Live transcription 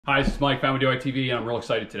Hi, this is Mike, Family DIY TV, and I'm real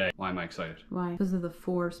excited today. Why am I excited? Why? Because of the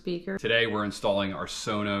 4 speakers. Today we're installing our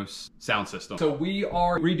Sonos sound system. So we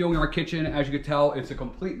are redoing our kitchen. As you can tell, it's a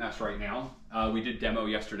complete mess right now. We did demo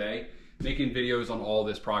yesterday, making videos on all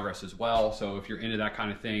this progress as well. So if you're into that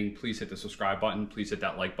kind of thing, please hit the subscribe button, please hit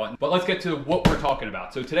that like button. But let's get to what we're talking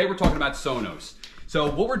about. So today we're talking about Sonos.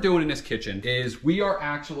 So what we're doing in this kitchen is we are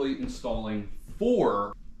actually installing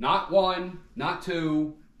 4, not 1, not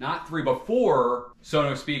 2, not 3, but 4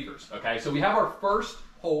 Sonos speakers, okay? So we have our first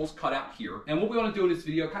holes cut out here. And what we wanna do in this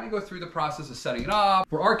video, kind of go through the process of setting it up.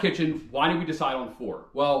 For our kitchen, why did we decide on 4?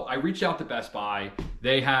 Well, I reached out to Best Buy.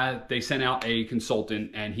 They sent out a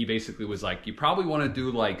consultant and he basically was like, you probably wanna do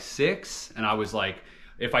like 6. And I was like,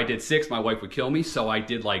 if I did 6, my wife would kill me. So I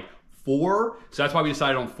did like 4. So that's why we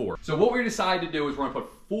decided on 4. So what we decided to do is we're gonna put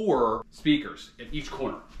 4 speakers in each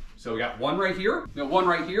corner. So we got 1 right here, 1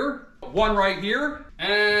 right here, 1 right here,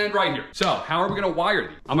 and right here. So how are we gonna wire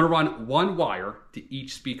these? I'm gonna run 1 wire to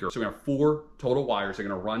each speaker. So we have 4 total wires. They're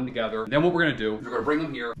gonna run together. And then what we're gonna do is we're gonna bring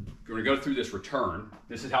them here. We're gonna go through this return.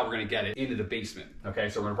 This is how we're gonna get it into the basement. Okay,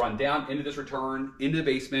 so we're gonna run down into this return, into the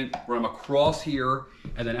basement, run them across here,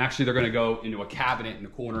 and then actually they're gonna go into a cabinet in the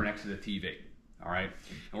corner next to the TV. All right,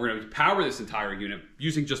 and we're gonna power this entire unit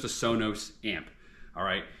using just a Sonos amp. All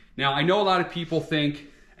right, now I know a lot of people think,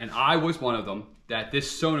 and I was one of them, that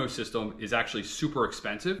this Sonos system is actually super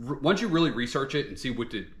expensive. Once you really research it and see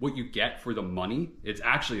what you get for the money, it's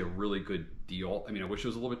actually a really good deal. I mean, I wish it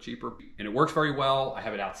was a little bit cheaper. And it works very well. I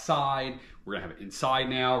have it outside. We're gonna have it inside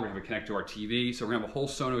now. We're gonna have it connect to our TV. So we're gonna have a whole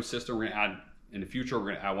Sonos system. We're gonna add, in the future,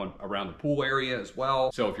 we're gonna add one around the pool area as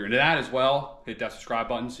well. So if you're into that as well, hit that subscribe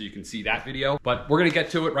button so you can see that video. But we're gonna get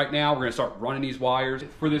to it right now. We're gonna start running these wires.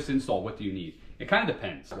 For this install, what do you need? It kind of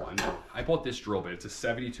depends. I bought this drill bit. It's a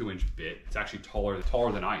 72-inch bit. It's actually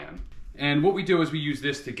taller than I am. And what we do is we use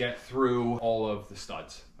this to get through all of the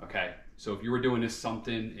studs, okay? So if you were doing this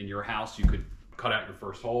something in your house, you could cut out your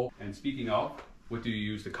first hole. And speaking of, what do you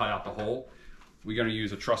use to cut out the hole? We're gonna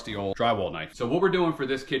use a trusty old drywall knife. So what we're doing for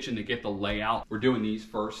this kitchen to get the layout, we're doing these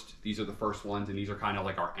first. These are the first ones, and these are kind of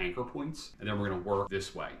like our anchor points. And then we're gonna work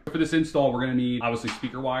this way. For this install, we're gonna need, obviously,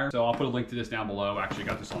 speaker wire. So I'll put a link to this down below. I actually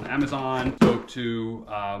got this on Amazon. Spoke to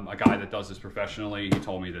a guy that does this professionally. He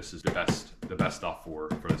told me this is the best stuff for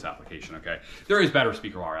this application, okay? There is better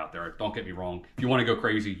speaker wire out there, don't get me wrong. If you wanna go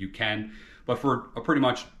crazy, you can. But for a pretty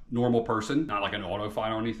much normal person, not like an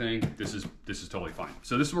AutoFi or anything, this is totally fine.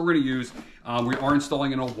 So this is what we're gonna use. We are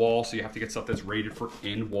installing in a wall, so you have to get stuff that's rated for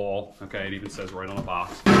in wall. Okay, it even says right on the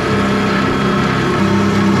box.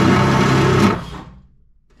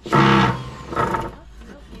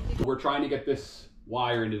 We're trying to get this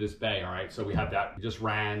wire into this bay, all right? So we have that. We just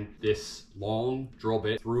ran this long drill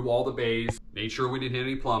bit through all the bays, made sure we didn't hit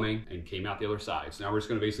any plumbing, and came out the other side. So now we're just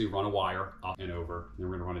gonna basically run a wire up and over, and then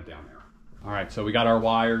we're gonna run it down there. All right, so we got our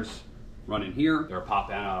wires running here. They're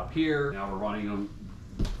popping out up here. Now we're running them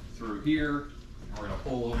through here. And we're gonna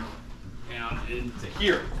pull them down into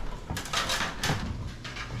here.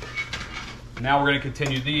 Now we're gonna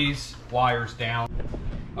continue these wires down.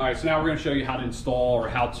 All right, so now we're gonna show you how to install or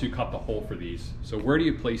how to cut the hole for these. So where do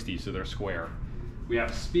you place these so they're square? We have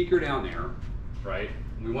a speaker down there, right?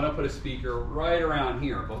 We wanna put a speaker right around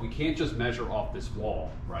here, but we can't just measure off this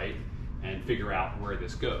wall, right? And figure out where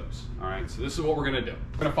this goes. All right, so this is what we're gonna do.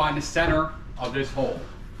 We're gonna find the center of this hole.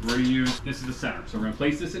 We're gonna use, this is the center. So we're gonna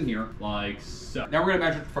place this in here, like so. Now we're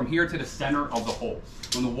gonna measure from here to the center of the hole.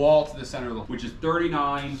 From the wall to the center of the hole, which is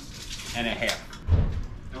 39.5.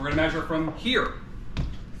 And we're gonna measure from here,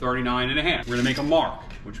 39.5. We're gonna make a mark,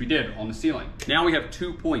 which we did on the ceiling. Now we have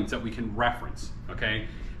 2 points that we can reference, okay?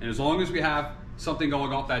 And as long as we have something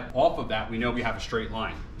going off of that, we know we have a straight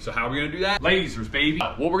line. So how are we gonna do that? Lasers, baby.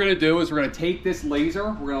 What we're gonna do is we're gonna take this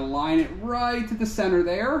laser, we're gonna line it right to the center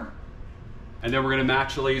there, and then we're gonna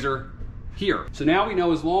match the laser here. So now we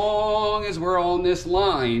know as long as we're on this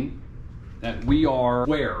line that we are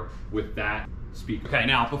square with that speaker. Okay,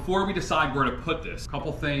 now before we decide where to put this, a couple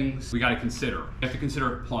things we gotta consider. We have to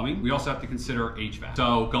consider plumbing. We also have to consider HVAC.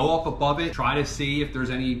 So go up above it, try to see if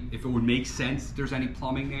it would make sense if there's any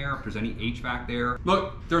plumbing there, if there's any HVAC there.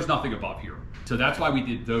 Look, there's nothing above here. So that's why we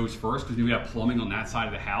did those first, because we have plumbing on that side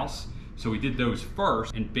of the house. So we did those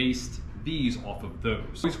first and based these off of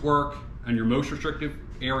those. Always work on your most restrictive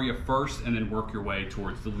area first and then work your way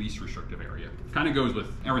towards the least restrictive area. Kind of goes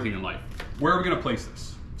with everything in life. Where are we gonna place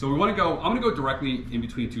this? So we wanna go, I'm gonna go directly in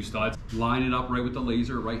between 2 studs, line it up right with the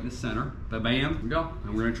laser, right in the center. Bam, here we go,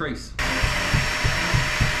 and we're gonna trace.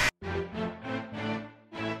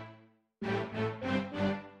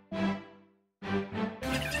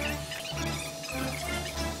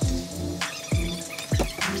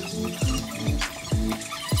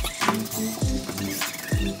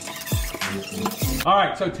 All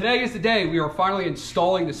right, so today is the day we are finally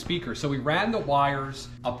installing the speaker. So we ran the wires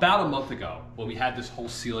about a month ago when we had this whole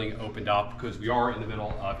ceiling opened up because we are in the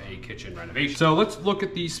middle of a kitchen renovation. So let's look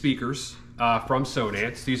at these speakers from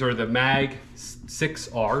Sonos. These are the Mag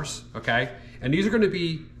 6Rs, okay? And these are gonna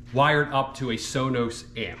be wired up to a Sonos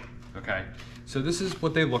amp, okay? So this is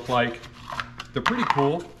what they look like. They're pretty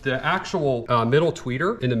cool. The actual middle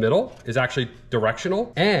tweeter in the middle is actually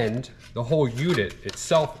directional, and the whole unit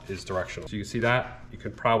itself is directional. So you can see that. You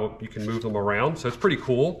can move them around. So it's pretty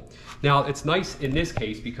cool. Now it's nice in this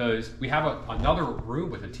case because we have another room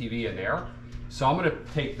with a TV in there. So I'm gonna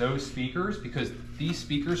take those speakers because these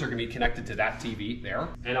speakers are gonna be connected to that TV there,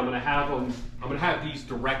 and I'm gonna have these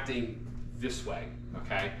directing this way,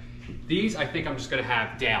 okay? These I think I'm just gonna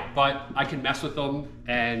have down, but I can mess with them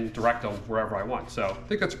and direct them wherever I want. So I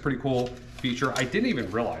think that's a pretty cool feature. I didn't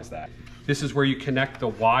even realize that. This is where you connect the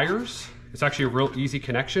wires. It's actually a real easy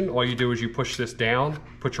connection. All you do is you push this down,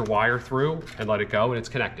 put your wire through and let it go and it's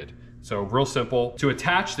connected. So real simple. To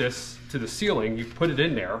attach this to the ceiling, you put it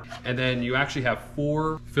in there and then you actually have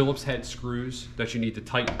 4 Phillips head screws that you need to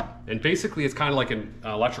tighten. And basically it's kind of like an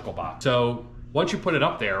electrical box. So once you put it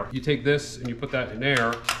up there, you take this and you put that in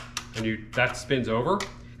there and that spins over.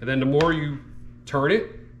 And then the more you turn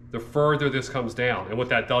it, the further this comes down. And what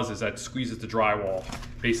that does is that squeezes the drywall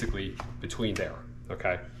basically between there,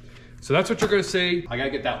 okay? So that's what you're gonna see. I gotta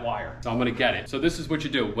get that wire, so I'm gonna get it. So this is what you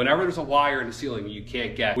do. Whenever there's a wire in the ceiling you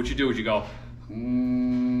can't get, what you do is you go,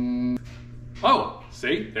 oh,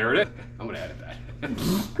 see, there it is. I'm gonna edit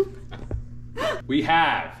that. We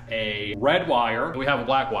have a red wire and we have a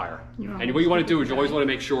black wire. And what you wanna do is you always wanna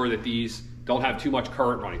make sure that these don't have too much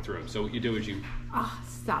current running through them. So what you do is you... Oh,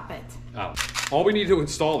 stop it. Oh. All we need to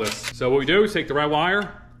install this. So what we do is take the red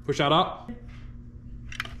wire, push that up.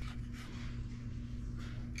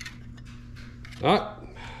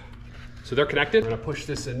 So they're connected. We're gonna push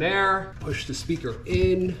this in there, push the speaker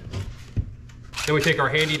in. Then we take our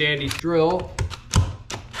handy dandy drill.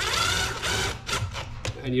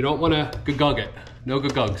 And you don't wanna gug it. No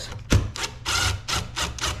gugs.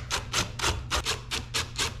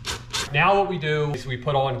 Now what we do is we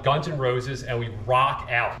put on Guns N' Roses and we rock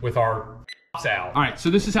out with our out. All right, so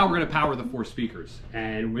this is how we're gonna power the 4 speakers.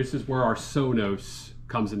 And this is where our Sonos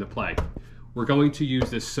comes into play. We're going to use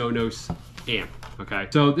this Sonos Amp, okay?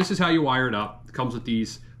 So this is how you wire it up. It comes with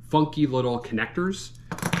these funky little connectors.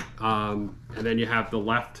 And then you have the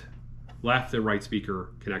left and right speaker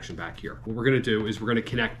connection back here. What we're gonna do is we're gonna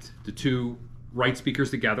connect the 2 right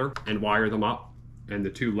speakers together and wire them up, and the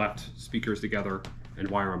 2 left speakers together and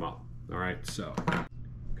wire them up. All right, so.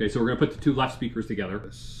 Okay, so we're gonna put the 2 left speakers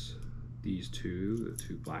together. The 2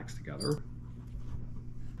 blacks together.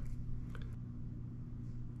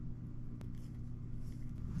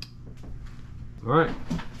 All right,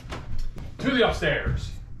 to the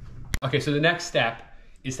upstairs. Okay, so the next step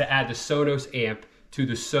is to add the Sonos amp to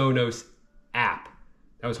the Sonos app.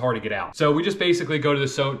 That was hard to get out. So we just basically go to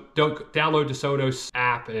download the Sonos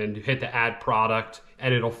app and hit the add product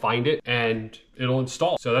and it'll find it and it'll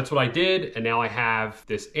install. So that's what I did. And now I have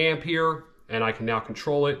this amp here and I can now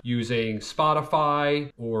control it using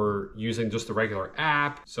Spotify or using just the regular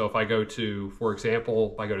app. So if I go to, for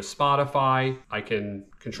example, if I go to Spotify, I can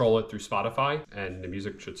control it through Spotify and the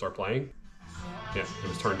music should start playing. Yeah, it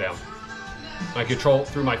was turned down. I control it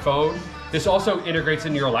through my phone. This also integrates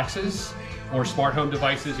into your Alexas or smart home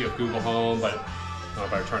devices. You have Google Home, but I don't know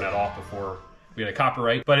if I would turn that off before we get a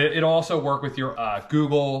copyright. But it'll also work with your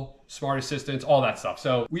Google, smart assistants, all that stuff.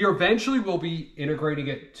 So we eventually will be integrating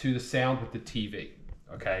it to the sound with the TV,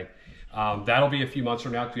 okay? That'll be a few months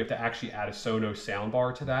from now because we have to actually add a Sonos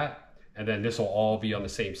soundbar to that. And then this will all be on the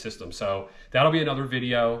same system. So that'll be another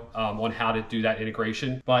video on how to do that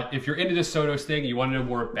integration. But if you're into this Sonos thing and you want to know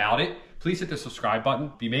more about it, please hit the subscribe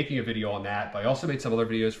button. Be making a video on that. But I also made some other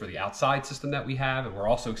videos for the outside system that we have, and we're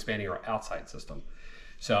also expanding our outside system.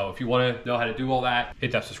 So if you want to know how to do all that,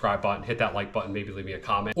 hit that subscribe button, hit that like button, maybe leave me a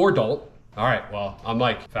comment, or don't. All right, well, I'm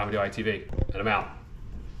Mike, Family ITV, and I'm out.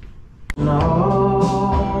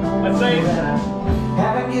 No, let's say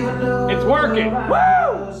it's working.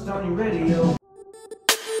 Woo!